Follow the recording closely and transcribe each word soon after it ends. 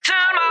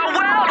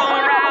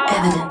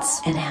Evidence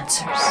and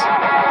Answers.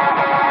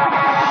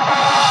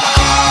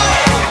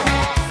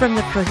 From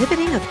the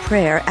prohibiting of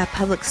prayer at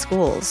public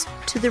schools,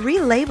 to the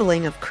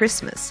relabeling of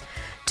Christmas,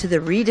 to the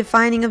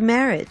redefining of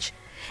marriage,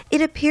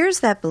 it appears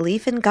that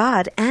belief in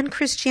God and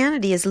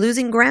Christianity is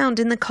losing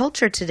ground in the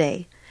culture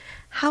today.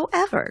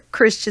 However,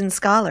 Christian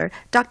scholar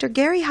Dr.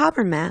 Gary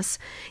Habermas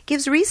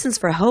gives reasons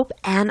for hope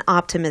and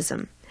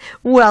optimism.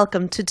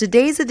 Welcome to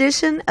today's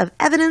edition of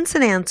Evidence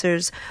and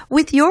Answers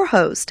with your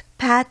host,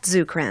 Pat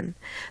Zucran.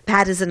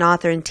 Pat is an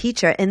author and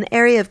teacher in the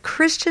area of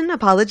Christian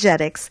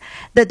apologetics,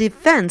 the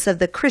defense of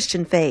the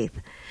Christian faith.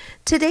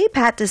 Today,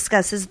 Pat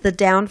discusses the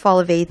downfall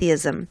of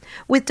atheism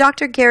with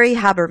Dr. Gary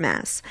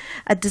Habermas,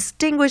 a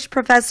distinguished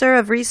professor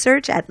of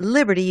research at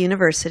Liberty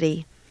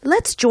University.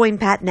 Let's join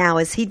Pat now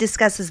as he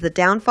discusses the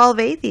downfall of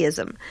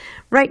atheism.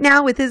 Right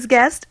now with his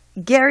guest,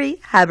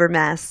 Gary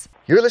Habermas.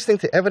 You're listening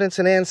to Evidence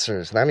and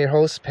Answers, and I'm your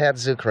host, Pat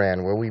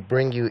Zucran, where we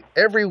bring you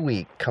every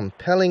week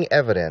compelling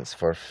evidence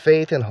for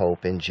faith and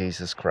hope in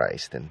Jesus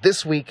Christ. And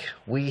this week,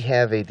 we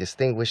have a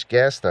distinguished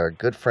guest, our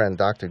good friend,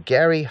 Dr.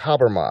 Gary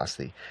Habermas,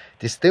 the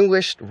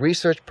distinguished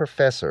research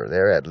professor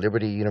there at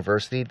Liberty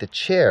University, the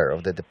chair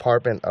of the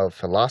Department of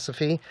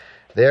Philosophy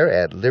there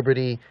at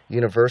Liberty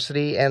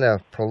University, and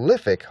a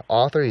prolific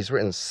author. He's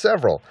written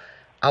several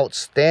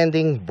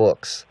outstanding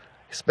books,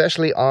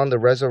 especially on the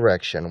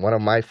resurrection. One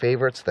of my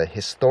favorites, The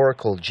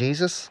Historical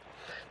Jesus.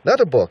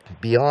 Another book,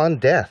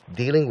 Beyond Death,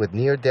 dealing with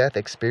near-death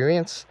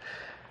experience.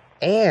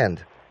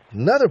 And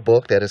another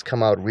book that has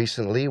come out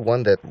recently,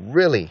 one that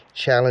really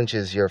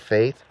challenges your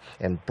faith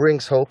and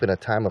brings hope in a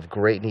time of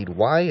great need.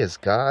 Why is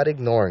God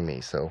ignoring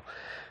me? So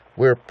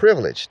we're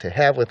privileged to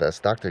have with us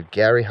Dr.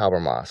 Gary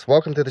Habermas.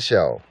 Welcome to the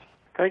show.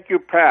 Thank you,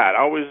 Pat.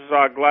 Always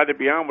glad to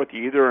be on with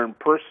you, either in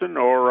person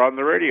or on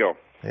the radio.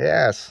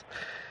 Yes.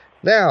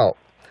 Now,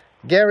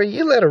 Gary,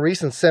 you led a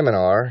recent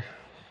seminar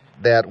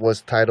that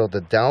was titled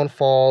The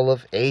Downfall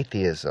of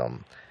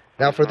Atheism.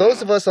 Now, for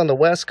those of us on the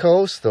West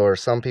Coast, or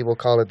some people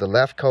call it the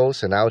left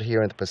coast, and out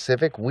here in the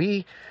Pacific,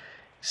 we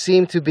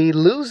seem to be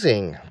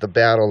losing the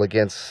battle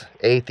against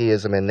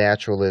atheism and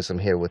naturalism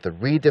here with the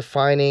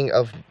redefining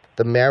of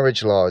the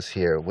marriage laws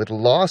here, with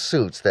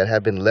lawsuits that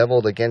have been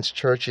leveled against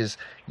churches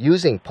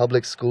using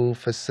public school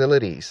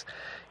facilities.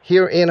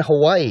 Here in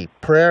Hawaii,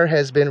 prayer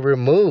has been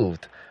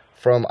removed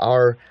from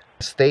our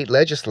state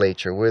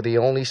legislature. We're the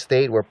only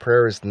state where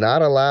prayer is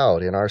not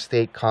allowed in our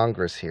state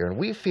Congress here. And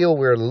we feel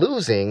we're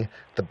losing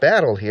the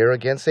battle here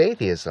against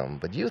atheism.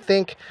 But you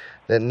think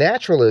that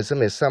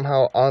naturalism is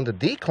somehow on the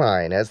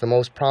decline as the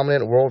most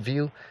prominent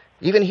worldview,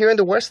 even here in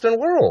the Western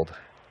world.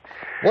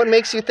 What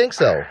makes you think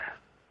so?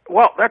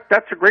 Well,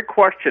 that's a great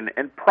question,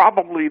 and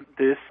probably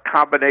this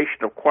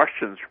combination of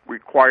questions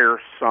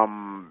requires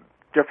some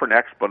different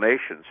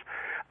explanations.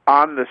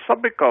 On the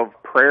subject of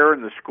prayer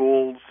in the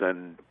schools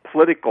and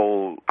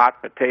political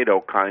hot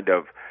potato kind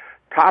of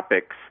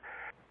topics,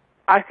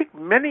 I think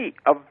many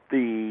of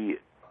the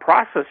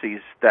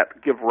processes that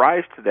give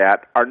rise to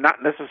that are not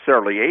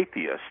necessarily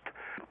atheist.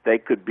 They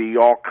could be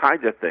all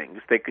kinds of things.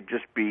 They could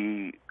just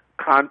be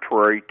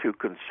contrary to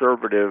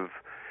conservative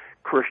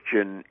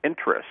Christian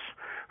interests.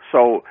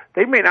 So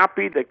they may not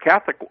be the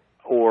Catholic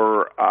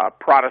or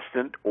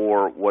Protestant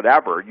or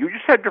whatever. You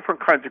just had different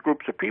kinds of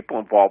groups of people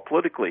involved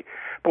politically.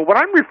 But what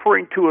I'm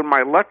referring to in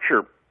my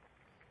lecture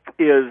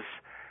is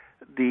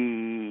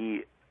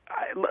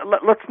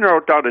let's narrow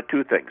it down to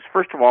two things.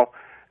 First of all,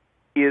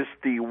 is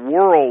the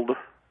world,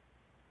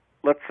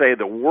 let's say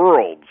the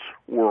world's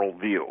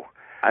worldview,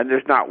 and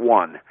there's not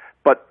one,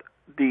 but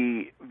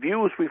the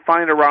views we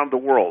find around the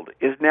world,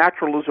 is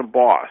naturalism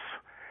boss?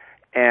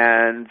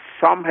 And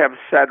some have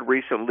said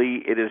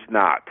recently it is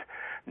not.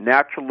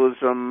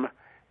 Naturalism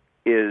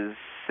is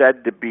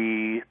said to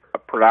be a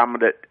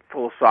predominant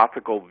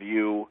philosophical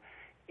view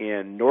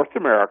in North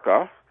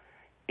America,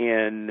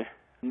 in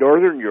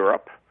Northern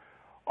Europe,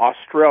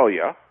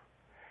 Australia,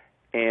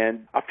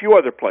 and a few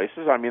other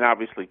places. I mean,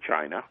 obviously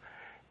China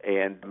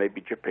and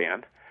maybe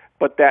Japan.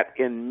 But that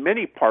in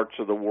many parts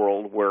of the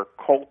world where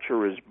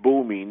culture is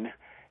booming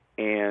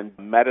and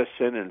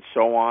medicine and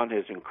so on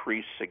has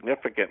increased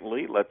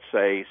significantly, let's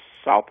say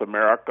South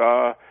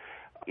America,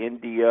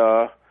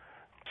 India,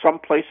 some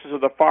places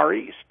of the Far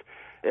East,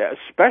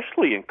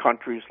 especially in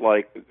countries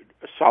like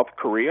South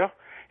Korea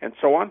and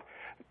so on,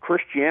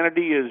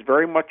 Christianity is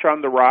very much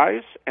on the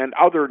rise, and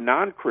other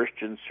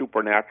non-Christian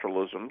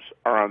supernaturalisms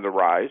are on the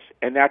rise,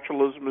 and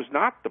naturalism is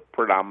not the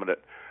predominant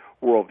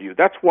worldview.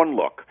 That's one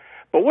look.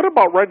 But what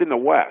about right in the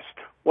West?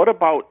 What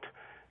about,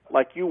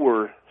 like you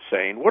were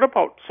saying, what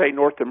about, say,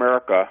 North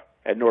America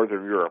and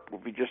Northern Europe,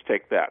 if we just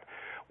take that?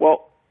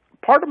 Well,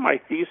 part of my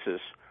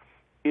thesis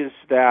is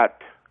that,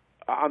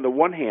 on the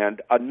one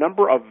hand, a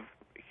number of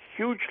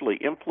hugely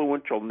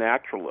influential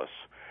naturalists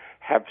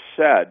have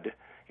said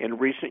in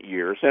recent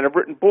years and have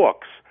written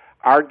books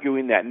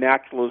arguing that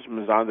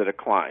naturalism is on the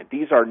decline.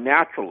 These are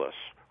naturalists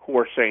who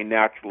are saying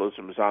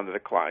naturalism is on the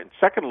decline.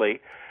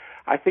 Secondly,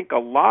 I think a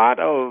lot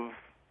of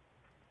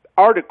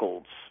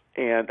articles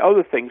and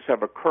other things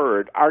have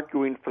occurred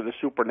arguing for the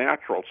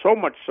supernatural, so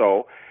much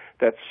so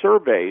that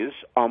surveys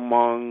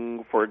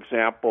among, for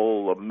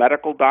example,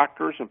 medical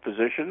doctors and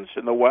physicians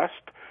in the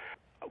West,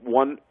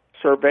 one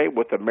survey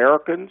with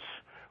Americans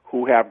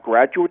who have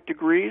graduate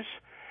degrees,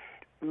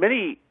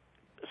 many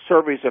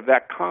surveys of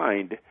that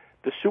kind,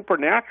 the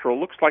supernatural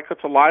looks like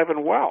it's alive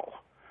and well.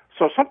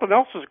 So something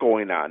else is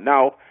going on.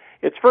 Now,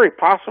 it's very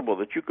possible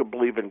that you could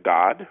believe in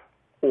God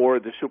or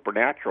the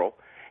supernatural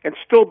and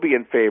still be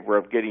in favor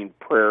of getting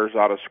prayers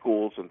out of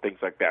schools and things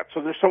like that.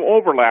 So there's some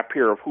overlap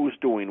here of who's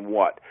doing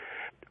what.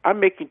 I'm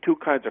making two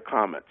kinds of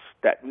comments,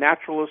 that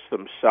naturalists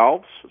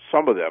themselves,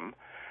 some of them,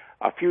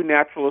 a few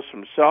naturalists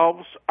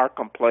themselves are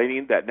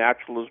complaining that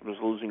naturalism is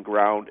losing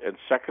ground, and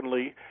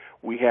secondly,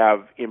 we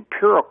have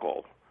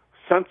empirical,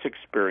 sense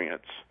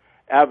experience,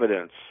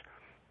 evidence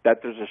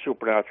that there's a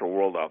supernatural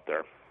world out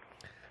there.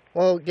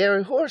 Well,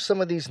 Gary, who are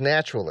some of these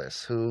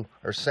naturalists who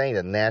are saying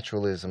that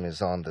naturalism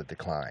is on the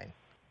decline?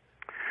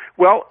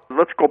 Well,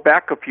 let's go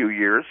back a few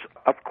years.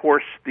 Of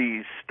course,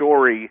 the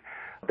story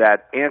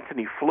that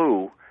Anthony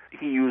Flew,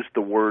 he used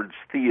the words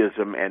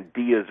theism and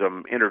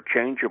deism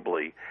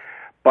interchangeably.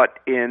 But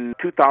in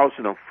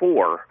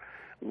 2004,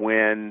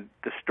 when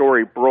the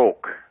story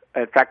broke,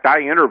 in fact, I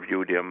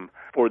interviewed him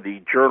for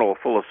the Journal of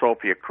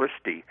Philosophia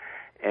Christi,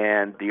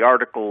 and the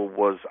article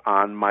was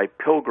on my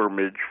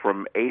pilgrimage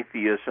from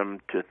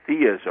atheism to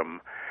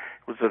theism.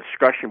 It was a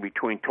discussion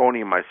between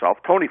Tony and myself.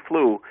 Tony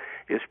Flew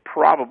is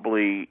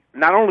probably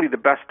not only the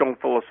best-known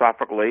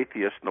philosophical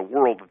atheist in the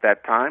world at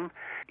that time,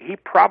 he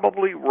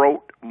probably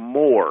wrote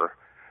more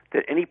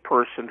than any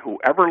person who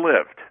ever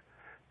lived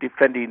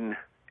defending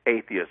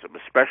atheism,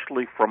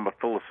 especially from a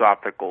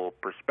philosophical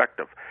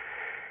perspective.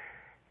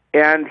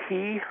 And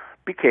he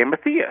became a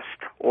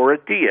theist, or a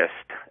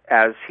deist,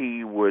 as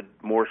he would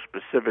more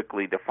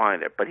specifically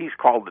define it, but he's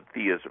called it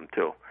theism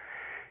too.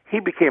 He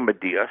became a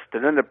deist,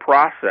 and in the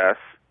process,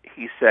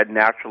 he said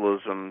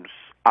naturalism's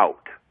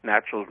out,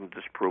 naturalism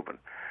disproven.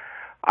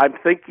 I'm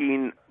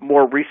thinking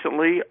more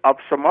recently of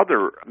some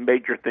other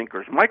major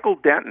thinkers. Michael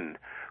Denton,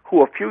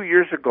 who a few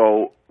years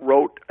ago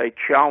wrote a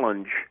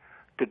challenge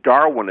to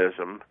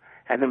Darwinism,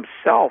 and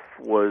himself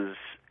was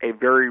a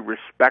very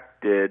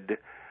respected,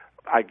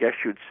 I guess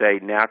you'd say,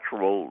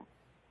 natural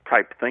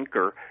type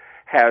thinker,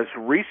 has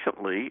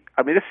recently,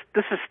 I mean,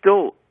 this is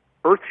still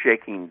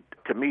earth-shaking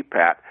to me,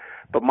 Pat,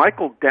 but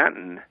Michael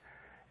Denton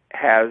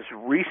has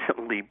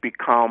recently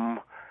become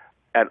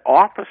an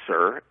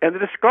officer in the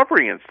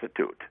Discovery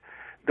Institute,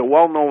 the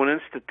well-known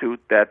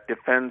institute that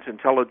defends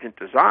intelligent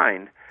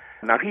design.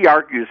 Now, he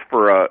argues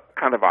for a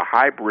kind of a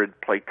hybrid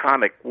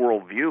Platonic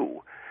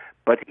worldview,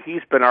 but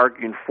he's been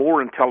arguing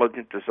for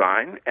intelligent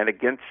design and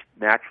against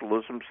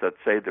naturalisms that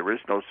say there is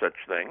no such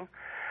thing.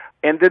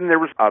 And then there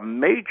was a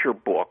major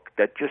book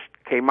that just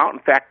came out. In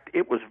fact,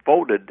 it was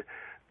voted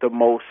the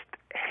most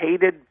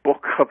hated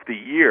book of the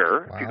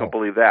year, wow, if you can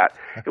believe that.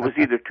 It was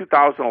either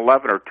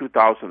 2011 or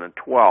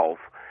 2012.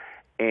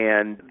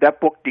 And that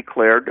book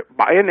declared,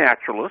 by a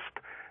naturalist,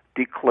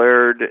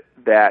 declared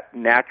that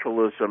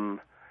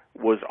naturalism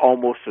was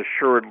almost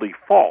assuredly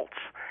false.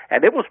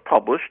 And it was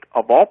published,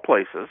 of all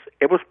places,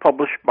 it was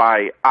published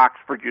by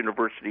Oxford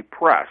University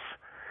Press.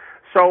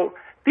 So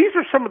these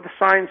are some of the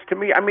signs to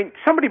me. I mean,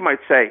 somebody might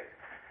say,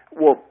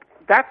 well,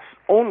 that's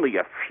only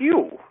a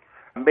few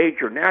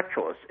major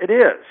naturalists. It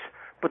is.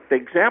 But the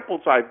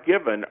examples I've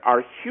given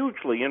are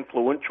hugely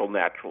influential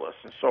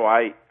naturalists. And so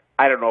I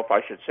don't know if I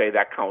should say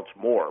that counts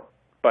more.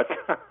 But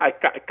I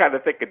kind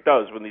of think it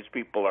does when these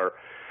people are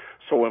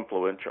so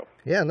influential.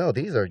 Yeah, no,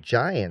 these are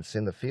giants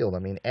in the field. I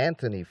mean,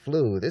 Anthony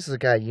Flew, this is a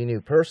guy you knew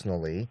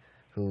personally,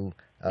 who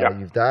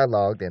you've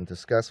dialogued and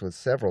discussed with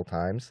several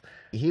times.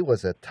 He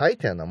was a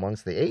titan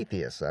amongst the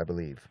atheists, I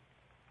believe.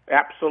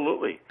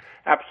 Absolutely.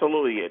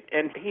 Absolutely.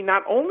 And he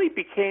not only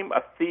became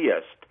a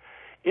theist,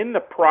 in the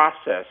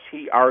process,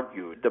 he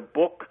argued. The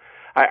book,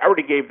 I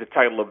already gave the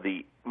title of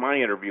my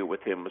interview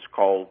with him, was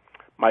called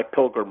My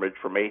Pilgrimage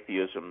from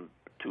Atheism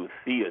to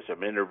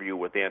Theism, interview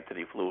with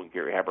Anthony Flew and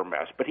Gary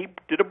Habermas. But he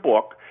did a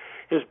book.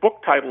 His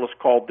book title is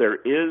called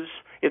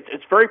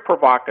it's very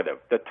provocative.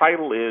 The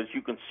title is,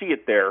 you can see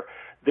it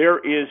there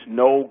is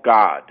no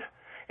God.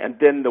 And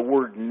then the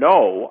word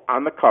no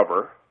on the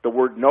cover, the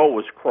word no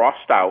is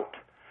crossed out,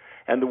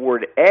 and the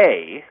word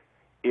a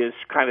is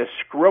kind of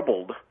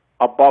scribbled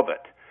above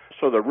it.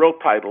 So the real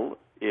title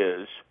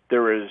is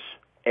There is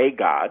a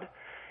God,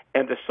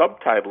 and the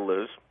subtitle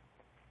is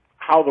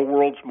How the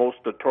World's Most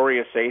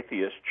Notorious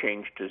Atheist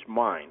Changed His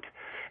Mind.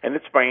 And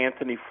it's by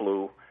Anthony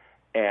Flew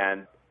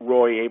and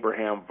Roy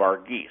Abraham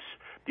Varghese.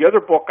 The other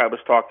book I was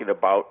talking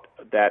about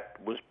that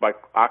was by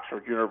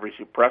Oxford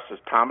University Press is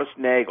Thomas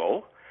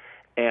Nagel,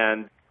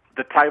 and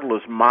the title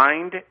is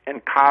Mind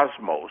and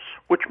Cosmos,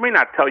 which may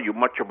not tell you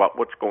much about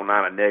what's going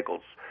on in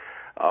Nagel's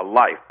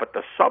life, but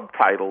the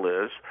subtitle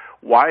is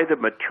Why the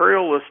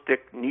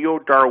Materialistic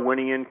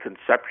Neo-Darwinian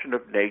Conception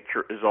of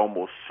Nature is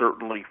Almost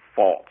Certainly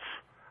False.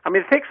 I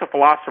mean, it takes a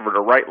philosopher to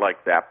write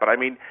like that, but I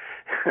mean,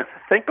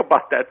 think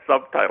about that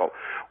subtitle.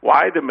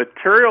 Why the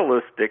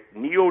materialistic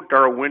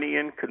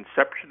neo-Darwinian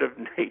conception of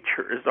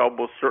nature is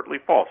almost certainly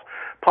false.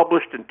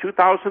 Published in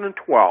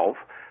 2012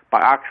 by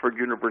Oxford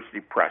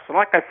University Press. And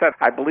like I said,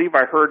 I believe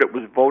I heard it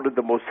was voted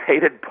the most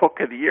hated book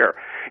of the year.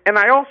 And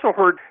I also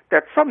heard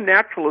that some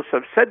naturalists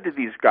have said to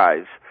these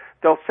guys,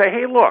 they'll say,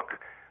 hey, look,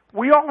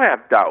 we all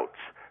have doubts,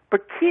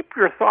 but keep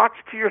your thoughts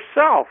to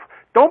yourself.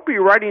 Don't be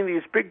writing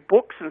these big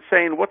books and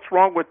saying what's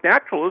wrong with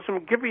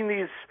naturalism, giving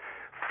these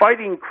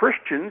fighting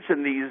Christians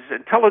and these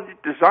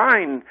intelligent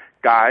design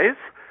guys,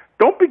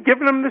 don't be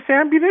giving them this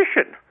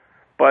ammunition.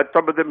 But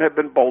some of them have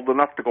been bold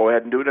enough to go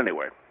ahead and do it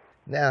anyway.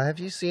 Now, have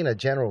you seen a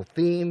general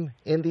theme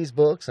in these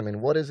books? I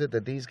mean, what is it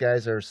that these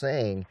guys are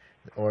saying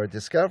or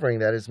discovering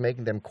that is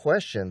making them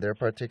question their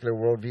particular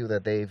worldview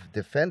that they've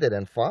defended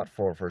and fought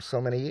for so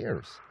many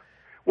years?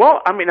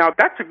 Well, I mean, now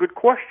that's a good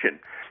question.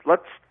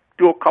 Let's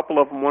do a couple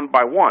of them one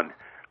by one.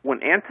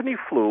 When Antony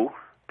Flew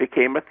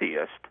became a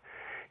theist,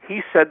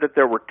 he said that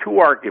there were two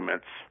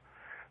arguments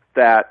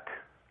that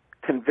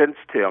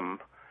convinced him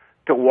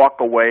to walk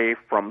away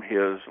from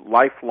his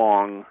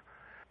lifelong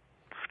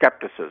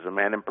skepticism,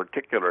 and in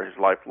particular his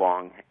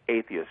lifelong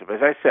atheism.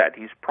 As I said,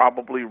 he's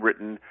probably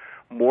written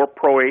more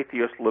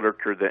pro-atheist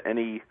literature than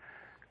any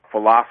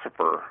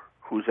philosopher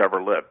who's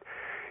ever lived.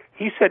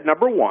 He said,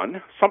 number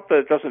one, something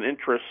that doesn't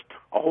interest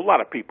a whole lot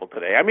of people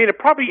today. I mean, it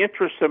probably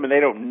interests them and they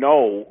don't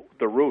know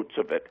the roots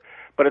of it,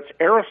 but it's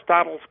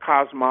Aristotle's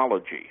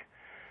cosmology.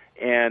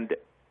 And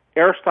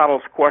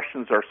Aristotle's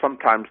questions are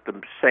sometimes the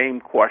same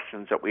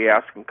questions that we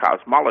ask in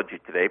cosmology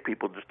today.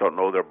 People just don't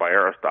know they're by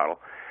Aristotle.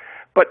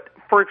 But,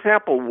 for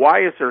example,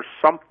 why is there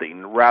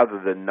something rather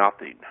than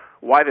nothing?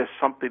 Why does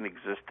something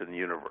exist in the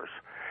universe?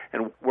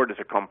 And where does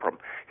it come from?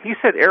 He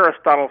said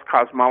Aristotle's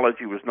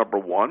cosmology was number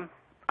one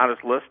on his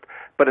list,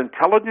 but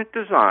intelligent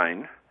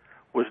design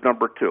was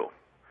number two.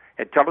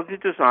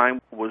 Intelligent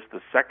design was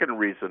the second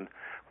reason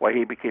why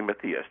he became a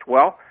theist.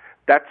 Well,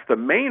 that's the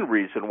main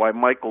reason why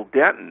Michael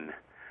Denton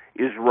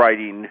is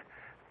writing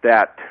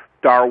that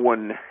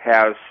Darwin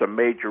has some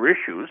major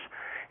issues.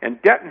 And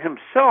Denton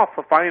himself,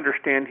 if I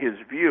understand his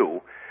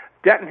view,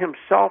 Denton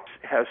himself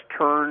has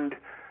turned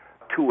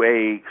to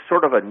a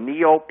sort of a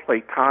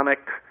Neoplatonic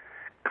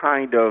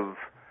kind of,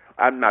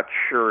 I'm not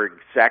sure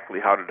exactly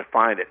how to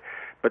define it,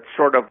 but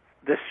sort of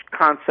this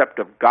concept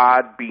of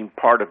God being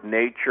part of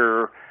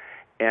nature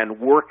and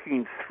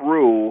working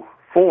through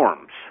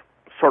forms,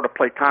 sort of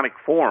Platonic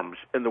forms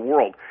in the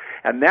world.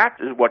 And that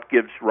is what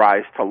gives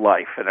rise to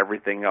life and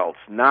everything else,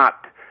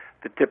 not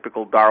the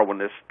typical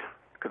Darwinist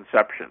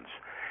conceptions.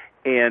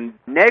 And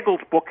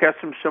Nagel's book has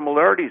some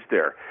similarities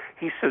there.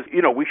 He says,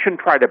 we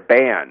shouldn't try to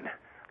ban,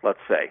 let's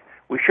say,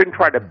 we shouldn't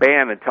try to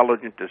ban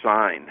intelligent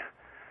design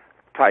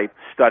type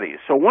studies.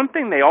 So one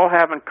thing they all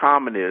have in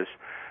common is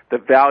the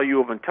value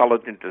of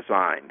intelligent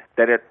design,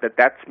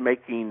 that's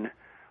making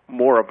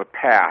more of a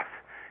path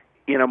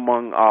in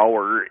among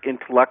our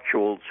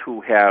intellectuals who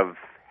have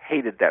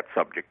hated that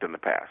subject in the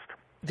past.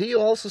 Do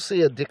you also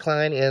see a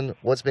decline in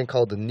what's been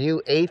called the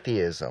new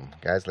atheism?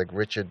 Guys like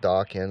Richard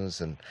Dawkins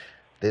and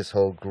this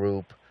whole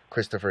group,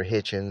 Christopher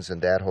Hitchens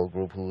and that whole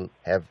group who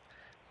have,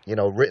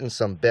 written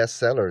some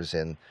bestsellers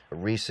in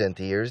recent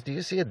years. Do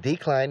you see a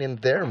decline in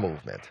their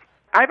movement?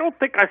 I don't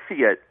think I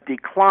see a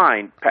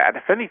decline, Pat.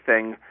 If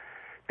anything,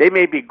 they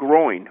may be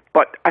growing.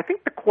 But I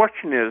think the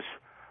question is,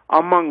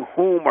 among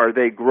whom are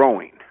they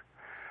growing?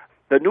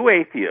 The new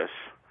atheists,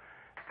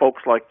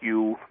 folks like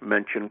you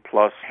mentioned,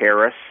 plus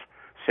Harris,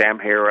 Sam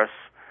Harris,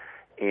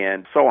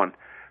 and so on,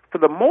 for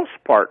the most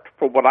part,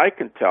 for what I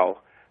can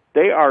tell,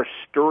 they are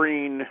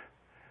stirring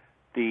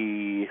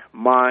the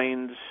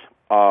minds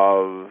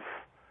of,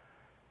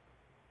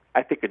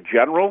 I think, a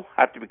general.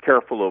 I have to be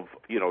careful of,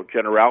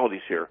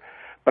 generalities here.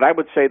 But I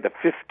would say the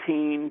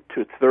 15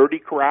 to 30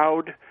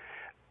 crowd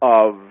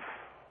of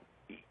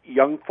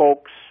young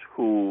folks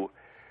who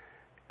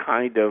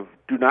kind of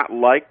do not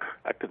like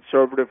a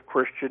conservative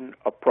Christian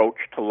approach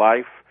to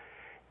life,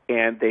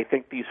 and they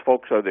think these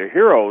folks are their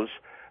heroes,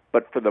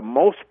 but for the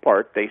most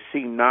part, they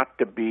seem not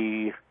to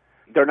be,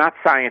 they're not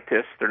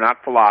scientists, they're not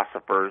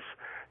philosophers,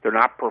 they're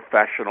not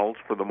professionals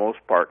for the most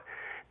part.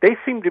 They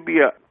seem to be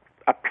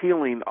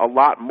appealing a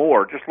lot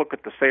more. Just look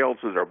at the sales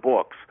of their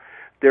books.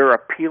 They're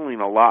appealing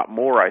a lot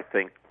more, I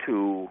think,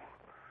 to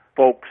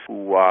folks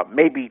who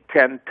maybe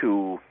tend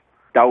to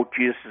doubt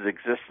Jesus'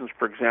 existence,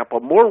 for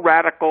example. More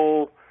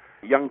radical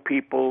young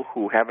people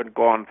who haven't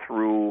gone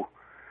through,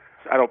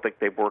 I don't think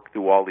they've worked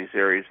through all these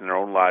areas in their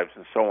own lives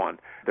and so on.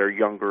 They're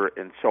younger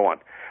and so on.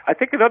 I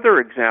think another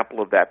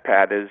example of that,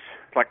 Pat, is,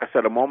 like I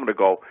said a moment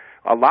ago,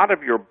 a lot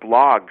of your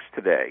blogs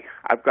today.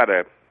 I've got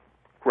a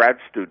grad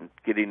student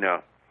getting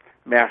a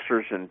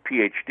master's and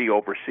PhD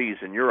overseas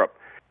in Europe,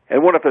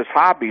 and one of his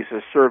hobbies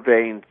is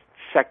surveying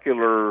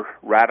secular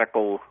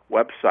radical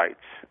websites.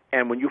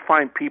 And when you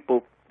find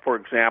people, for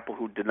example,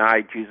 who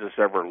deny Jesus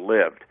ever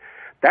lived,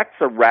 that's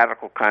a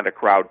radical kind of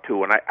crowd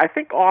too. And I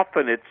think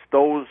often it's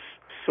those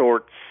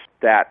sorts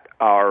that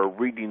are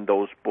reading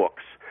those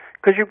books.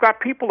 Because you've got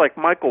people like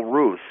Michael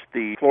Roos,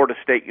 the Florida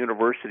State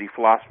University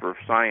philosopher of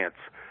science,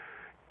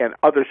 and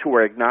others who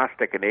are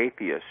agnostic and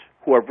atheists,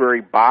 who are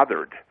very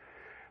bothered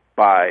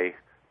by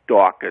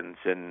Dawkins,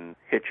 and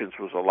Hitchens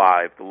was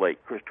alive, the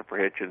late Christopher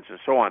Hitchens, and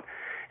so on.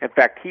 In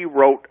fact, he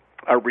wrote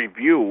a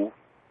review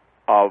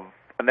of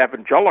an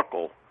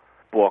evangelical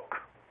book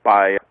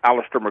by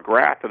Alistair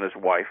McGrath and his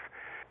wife.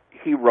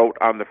 He wrote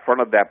on the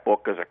front of that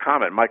book as a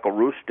comment, Michael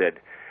Roos did,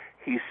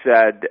 he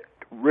said,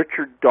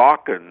 Richard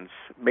Dawkins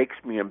makes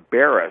me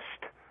embarrassed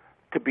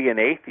to be an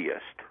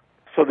atheist.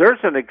 So there's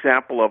an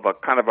example of a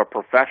kind of a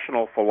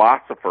professional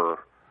philosopher,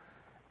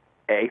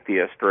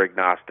 atheist or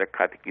agnostic,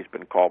 I think he's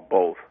been called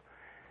both,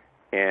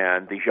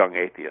 and these young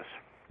atheists.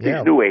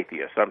 These new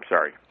atheists, I'm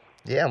sorry.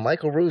 Yeah,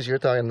 Michael Roos, you're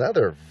talking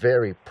another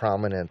very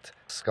prominent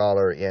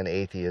scholar in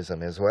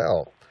atheism as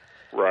well.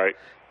 Right.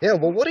 Yeah,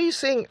 well, what are you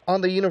seeing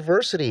on the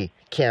university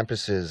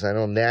campuses? I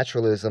know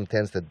naturalism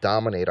tends to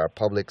dominate our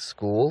public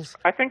schools.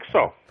 I think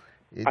so.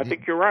 I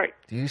think you're right.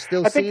 Do you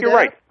still see that? I think you're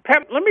right.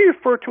 Pat, let me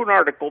refer to an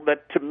article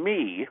that, to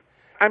me,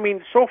 I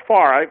mean, so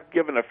far I've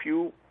given a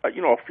few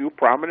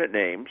prominent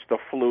names, the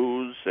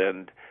Flues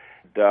and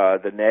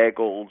the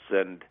Nagels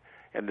and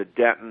the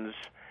Dentons,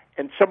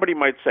 and somebody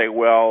might say,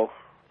 well,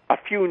 a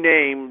few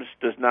names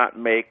does not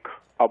make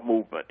a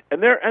movement,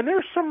 and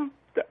there's some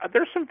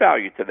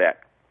value to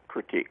that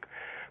critique.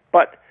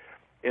 But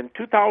in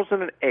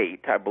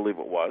 2008, I believe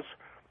it was,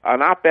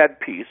 an op-ed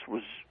piece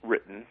was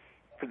written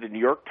for the New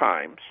York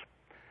Times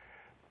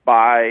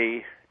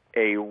by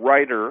a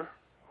writer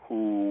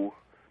who,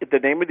 the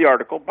name of the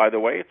article, by the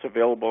way, it's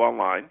available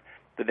online.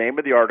 The name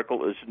of the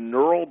article is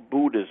Neural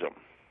Buddhism,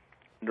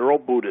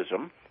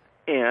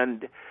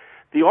 and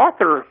the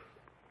author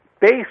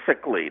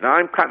basically, now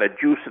I'm kind of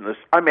juicing this,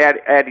 I'm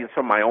adding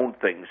some of my own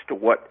things to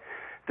what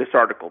this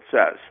article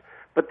says,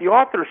 but the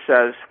author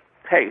says,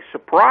 hey,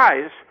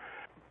 surprise,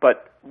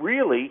 but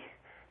really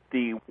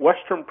the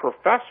Western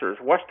professors,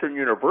 Western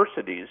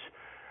universities,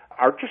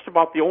 are just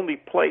about the only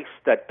place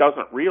that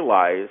doesn't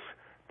realize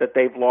that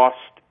they've lost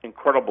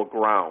incredible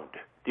ground.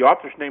 The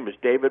author's name is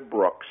David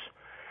Brooks,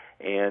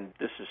 and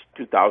this is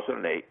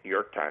 2008, New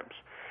York Times.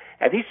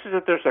 And he says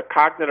that there's a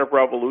cognitive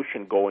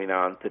revolution going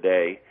on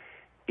today,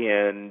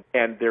 and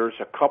there's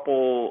a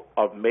couple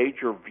of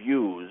major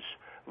views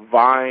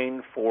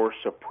vying for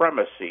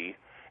supremacy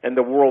in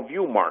the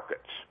worldview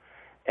markets.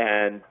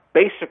 And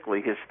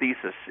basically his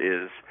thesis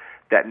is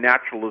that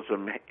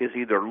naturalism is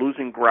either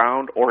losing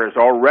ground or has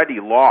already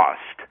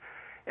lost,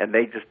 and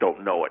they just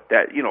don't know it.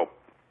 That,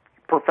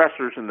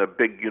 professors in the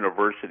big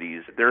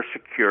universities, they're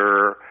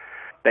secure,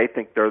 they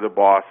think they're the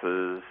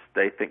bosses,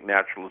 they think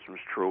naturalism is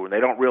true, and they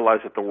don't realize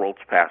that the world's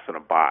passing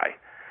them by.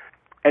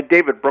 And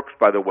David Brooks,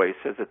 by the way,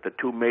 says that the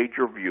two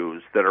major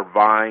views that are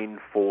vying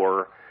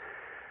for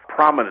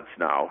prominence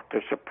now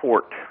to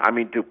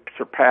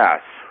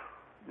surpass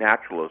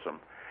naturalism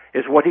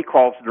is what he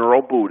calls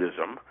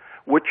Neuro-Buddhism,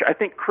 which I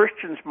think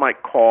Christians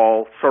might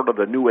call sort of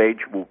the New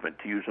Age movement,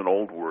 to use an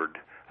old word,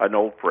 an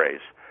old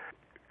phrase,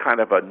 kind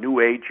of a New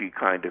Agey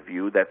kind of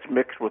view that's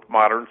mixed with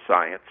modern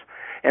science.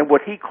 And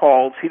what he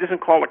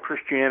doesn't call it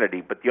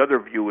Christianity, but the other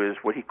view is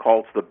what he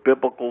calls the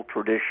biblical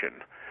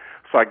tradition.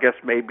 So I guess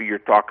maybe you're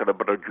talking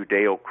about a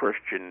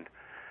Judeo-Christian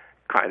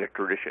kind of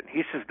tradition.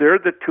 He says they're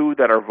the two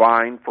that are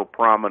vying for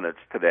prominence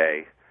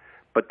today,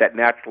 but that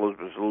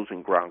naturalism is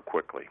losing ground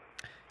quickly.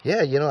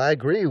 Yeah, I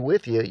agree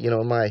with you.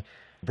 My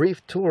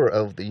brief tour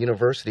of the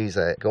universities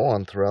I go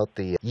on throughout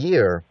the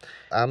year,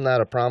 I'm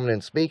not a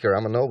prominent speaker,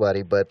 I'm a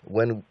nobody, but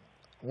when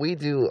we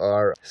do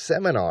our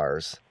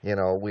seminars,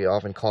 we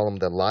often call them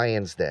the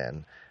Lion's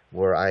Den,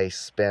 where I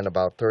spend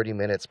about 30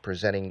 minutes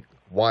presenting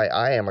why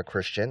I am a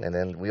Christian, and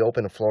then we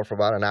open the floor for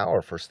about an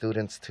hour for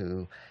students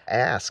to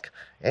ask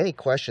any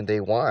question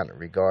they want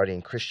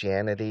regarding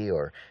Christianity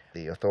or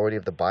the authority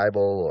of the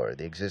Bible or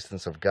the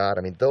existence of God.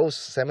 I mean, those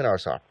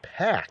seminars are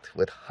packed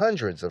with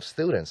hundreds of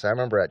students. I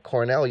remember at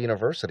Cornell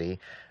University,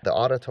 the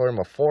auditorium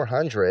of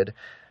 400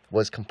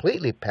 was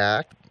completely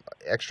packed.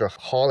 Extra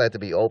hall had to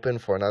be open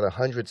for another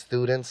 100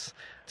 students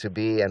to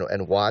be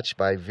and watch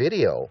by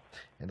video.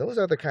 And those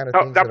are the kind of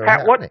things that are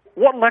Pat, happening.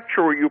 What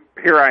lecture were you?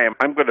 Here I am.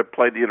 I'm going to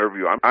play the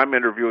interview. I'm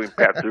interviewing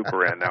Pat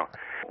Zuckeran now.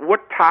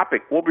 What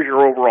was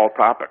your overall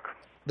topic?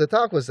 The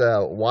talk was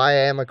why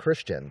I am a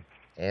Christian.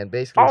 And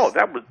basically,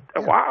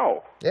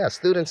 wow. Yeah,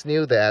 students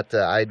knew that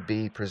I'd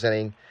be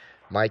presenting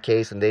my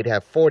case, and they'd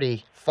have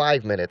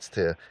 45 minutes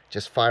to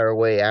just fire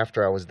away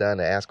after I was done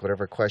to ask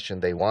whatever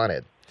question they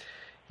wanted.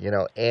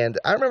 And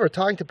I remember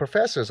talking to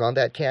professors on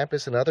that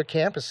campus and other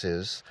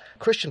campuses,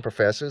 Christian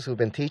professors who've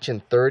been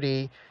teaching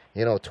 30,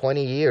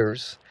 20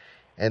 years,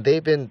 and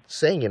they've been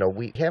saying,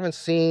 we haven't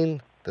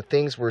seen the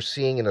things we're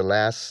seeing in the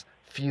last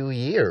few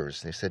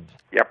years. They said,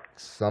 yep,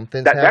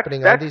 something's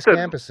happening on these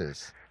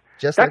campuses.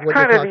 Just like what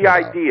you're talking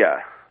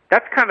about.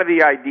 That's kind of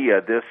the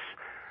idea, this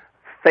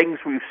things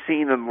we've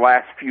seen in the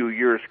last few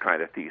years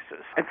kind of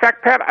thesis. In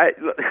fact, Pat,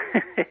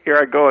 here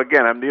I go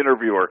again. I'm the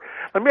interviewer.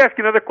 Let me ask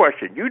you another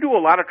question. You do a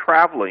lot of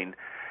traveling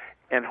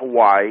in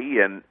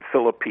Hawaii and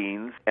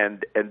Philippines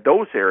and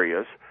those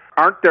areas.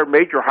 Aren't there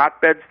major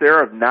hotbeds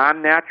there of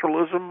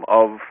non-naturalism,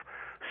 of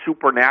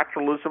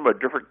supernaturalism of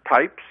different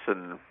types,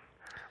 and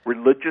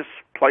religious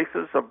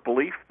places of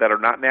belief that are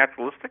not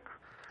naturalistic?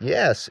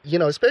 Yes.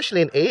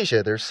 Especially in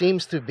Asia, there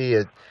seems to be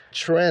a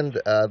trend.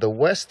 The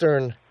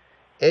Western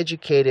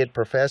educated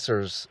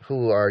professors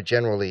who are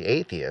generally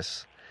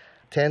atheists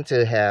tend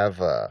to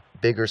have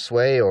bigger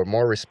sway or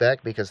more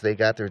respect because they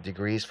got their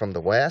degrees from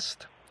the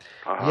West.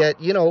 Yet,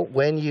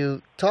 when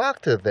you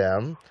talk to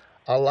them,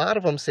 a lot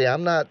of them say,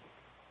 I'm not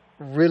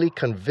really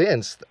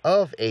convinced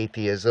of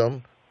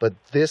atheism, but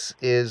this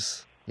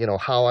is,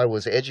 how I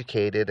was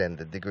educated and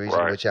the degrees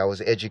in which I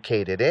was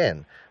educated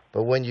in.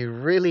 But when you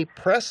really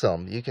press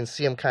them, you can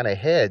see them kind of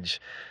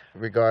hedge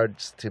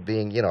regards to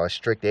being, a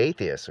strict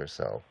atheist or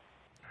so.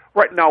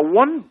 Right. Now,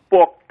 one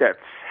book that's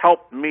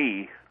helped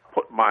me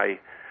put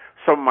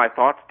some of my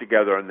thoughts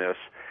together on this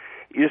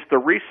is the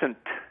recent,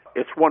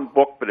 it's one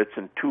book, but it's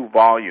in 2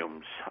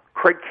 volumes,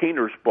 Craig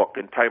Keener's book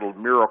entitled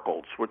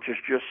Miracles, which is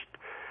just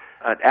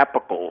an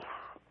epical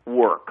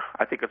work.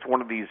 I think it's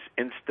one of these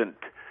instant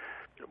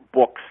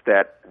books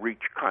that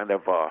reach kind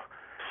of a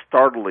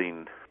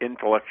startling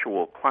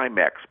intellectual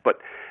climax. But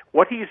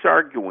what he's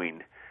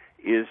arguing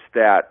is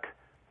that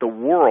the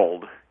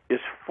world is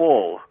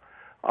full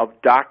of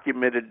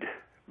documented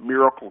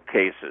miracle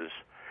cases,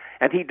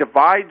 and he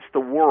divides the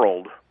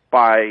world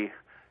by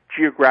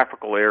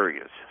geographical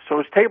areas. So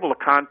his table of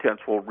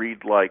contents will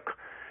read like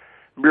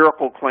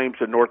miracle claims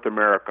in North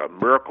America,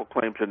 miracle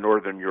claims in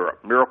Northern Europe,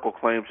 miracle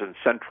claims in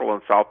Central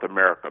and South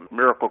America,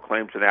 miracle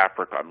claims in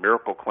Africa,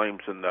 miracle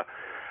claims in the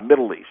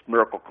Middle East,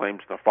 miracle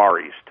claims in the Far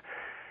East,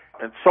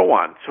 and so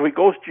on. So he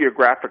goes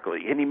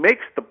geographically, and he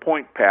makes the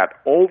point, Pat,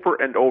 over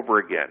and over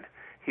again.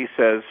 He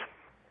says,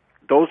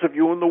 those of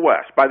you in the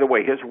West, by the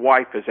way, his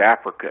wife is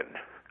African.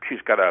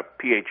 She's got a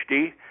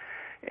PhD,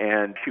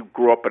 and she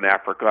grew up in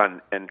Africa,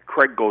 and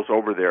Craig goes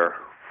over there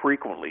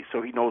frequently,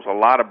 so he knows a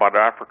lot about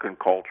African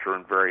culture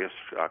in various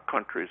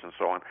countries and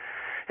so on.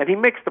 And he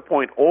makes the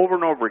point over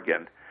and over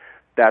again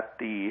that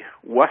the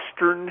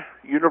Western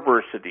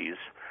universities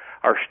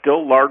are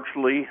still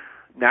largely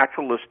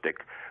naturalistic,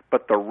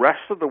 but the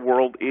rest of the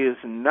world is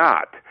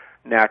not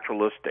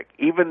naturalistic,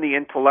 even the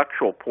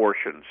intellectual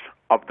portions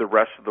of the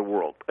rest of the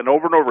world. And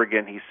over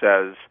again he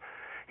says,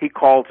 he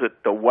calls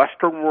it the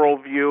Western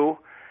worldview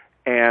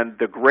and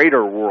the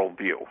greater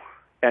worldview.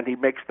 And he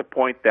makes the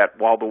point that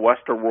while the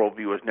Western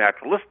worldview is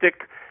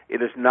naturalistic,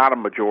 it is not a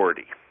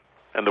majority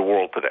in the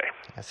world today.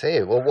 I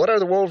see. Well, what are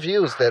the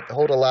worldviews that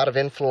hold a lot of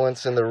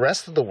influence in the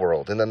rest of the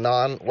world, in the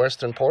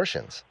non-Western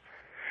portions?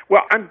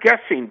 Well, I'm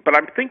guessing, but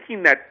I'm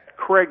thinking that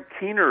Craig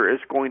Keener is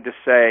going to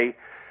say,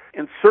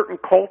 in certain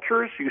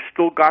cultures, you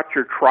still got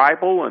your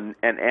tribal and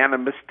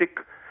animistic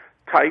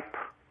type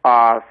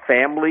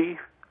family,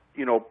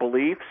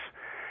 beliefs.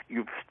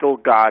 You've still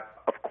got,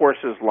 of course,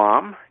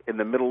 Islam in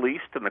the Middle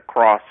East and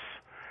across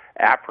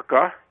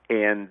Africa,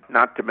 and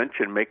not to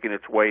mention making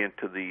its way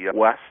into the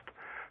West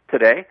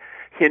today.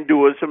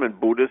 Hinduism and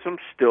Buddhism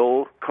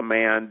still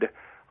command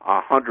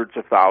hundreds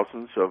of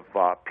thousands of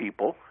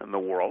people in the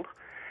world.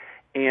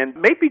 And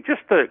maybe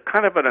just to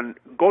kind of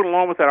going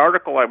along with that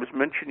article I was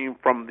mentioning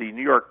from the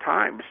New York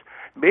Times,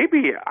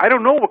 maybe, I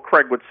don't know what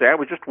Craig would say. I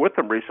was just with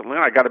him recently,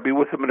 and I got to be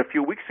with him in a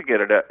few weeks again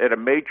at a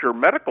major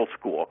medical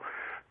school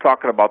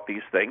talking about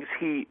these things.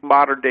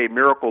 Modern-day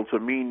miracles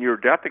and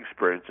near-death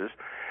experiences.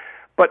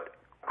 But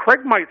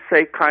Craig might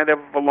say kind of,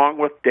 along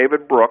with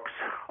David Brooks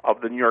of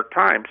the New York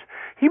Times,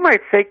 he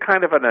might say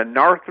kind of an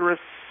anarthrous,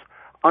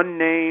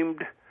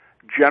 unnamed,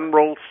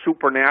 general,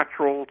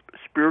 supernatural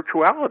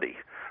spirituality,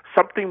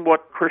 something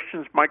what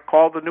Christians might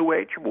call the New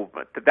Age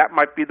movement, that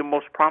might be the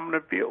most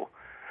prominent view.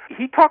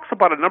 He talks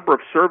about a number of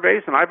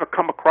surveys, and I've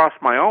come across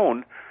my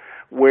own,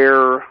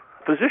 where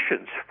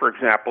physicians, for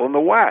example, in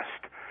the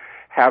West,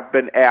 have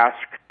been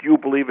asked, do you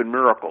believe in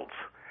miracles?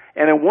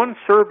 And in one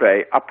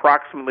survey,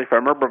 approximately, if I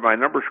remember my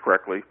numbers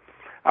correctly,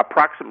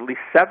 approximately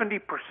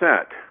 70%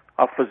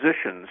 of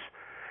physicians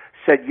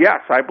said, yes,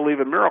 I believe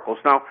in miracles.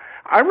 Now,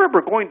 I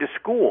remember going to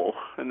school,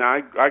 and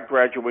I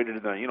graduated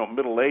in the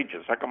Middle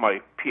Ages. I got my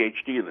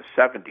PhD in the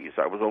 70s.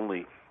 I was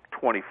only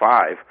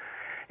 25.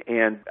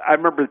 And I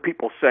remember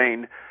people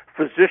saying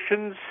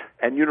physicians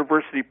and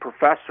university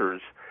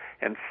professors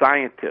and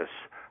scientists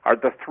are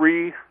the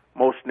 3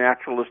 most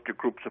naturalistic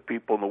groups of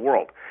people in the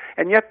world.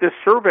 And yet this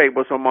survey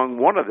was among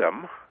one of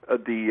them,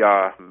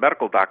 the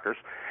medical doctors.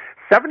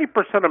 70%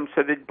 of them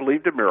said they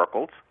believed in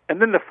miracles.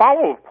 And then the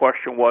follow-up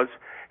question was,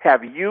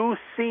 have you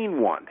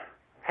seen one?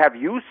 Have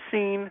you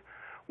seen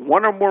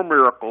one or more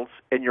miracles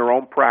in your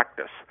own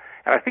practice?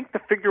 And I think the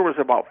figure was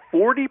about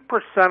 40%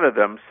 of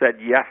them said,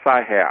 yes,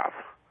 I have.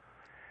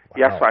 Wow.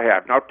 Yes, I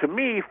have. Now, to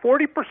me,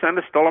 40%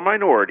 is still a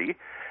minority,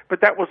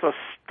 but that was a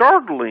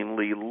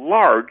startlingly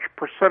large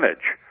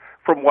percentage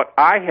from what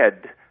I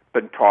had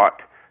been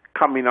taught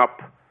coming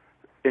up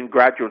in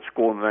graduate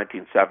school in the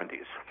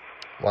 1970s.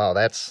 Wow,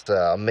 that's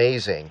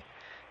amazing.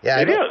 Yeah,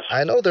 it is.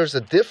 I know there's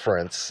a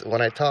difference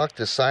when I talk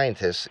to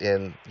scientists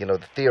in, the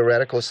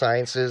theoretical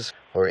sciences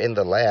or in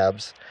the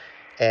labs,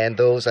 and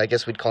those, I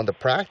guess we'd call them the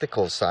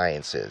practical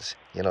sciences,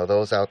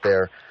 those out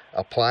there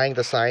applying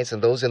the science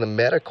and those in the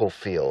medical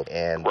field.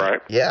 And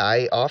right. Yeah,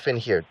 I often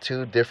hear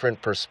 2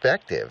 different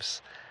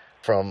perspectives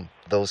from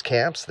those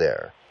camps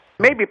there.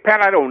 Maybe,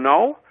 Pat, I don't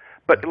know,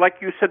 but like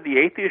you said, the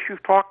atheists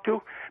you've talked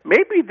to,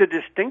 maybe the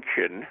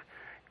distinction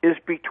is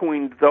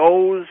between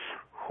those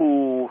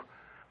who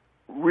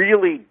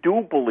really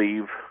do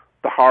believe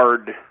the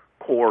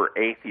hardcore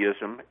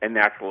atheism and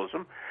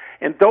naturalism,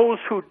 and those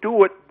who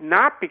do it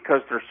not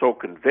because they're so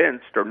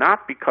convinced or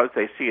not because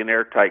they see an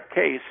airtight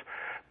case,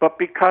 but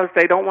because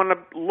they don't want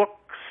to look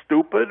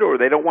stupid or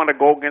they don't want to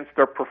go against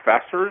their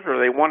professors or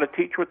they want to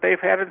teach what they've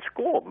had in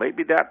school.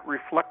 Maybe that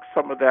reflects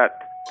some of the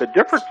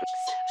differences.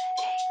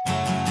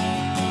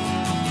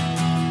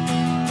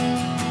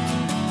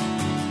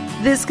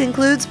 This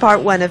concludes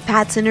part 1 of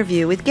Pat's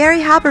interview with Gary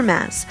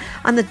Habermas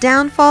on the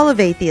downfall of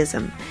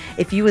atheism.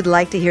 If you would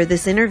like to hear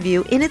this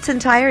interview in its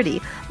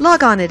entirety,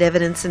 log on at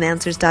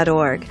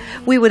evidenceandanswers.org.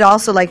 We would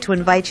also like to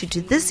invite you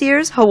to this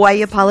year's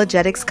Hawaii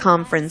Apologetics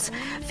Conference,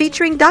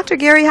 featuring Dr.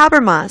 Gary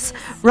Habermas,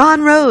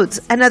 Ron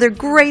Rhodes, and other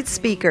great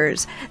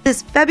speakers,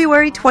 this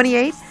February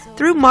 28th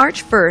through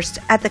March 1st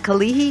at the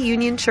Kalihi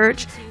Union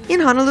Church in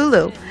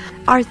Honolulu.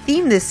 Our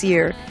theme this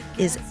year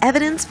is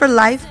Evidence for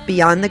Life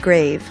Beyond the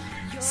Grave.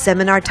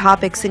 Seminar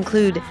topics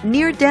include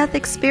near-death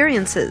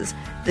experiences,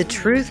 the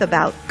truth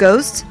about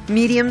ghosts,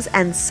 mediums,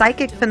 and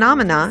psychic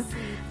phenomena,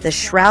 the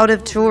Shroud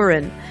of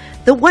Turin,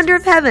 the wonder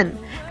of heaven,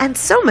 and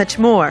so much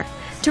more.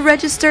 To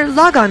register,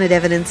 log on at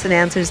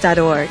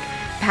evidenceandanswers.org.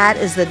 Pat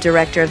is the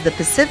director of the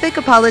Pacific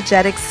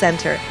Apologetics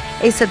Center,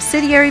 a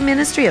subsidiary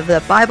ministry of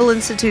the Bible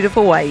Institute of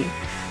Hawaii.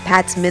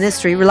 Pat's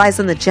ministry relies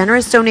on the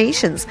generous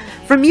donations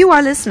from you,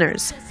 our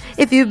listeners.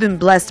 If you've been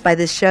blessed by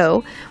this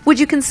show, would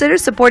you consider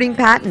supporting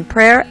Pat in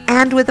prayer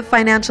and with a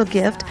financial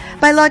gift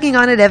by logging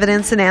on at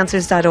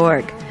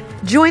evidenceandanswers.org?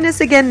 Join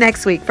us again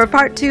next week for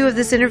part 2 of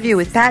this interview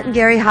with Pat and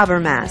Gary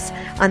Habermas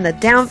on the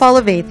downfall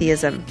of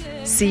atheism.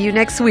 See you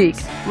next week,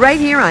 right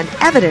here on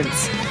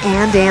Evidence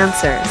and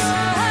Answers.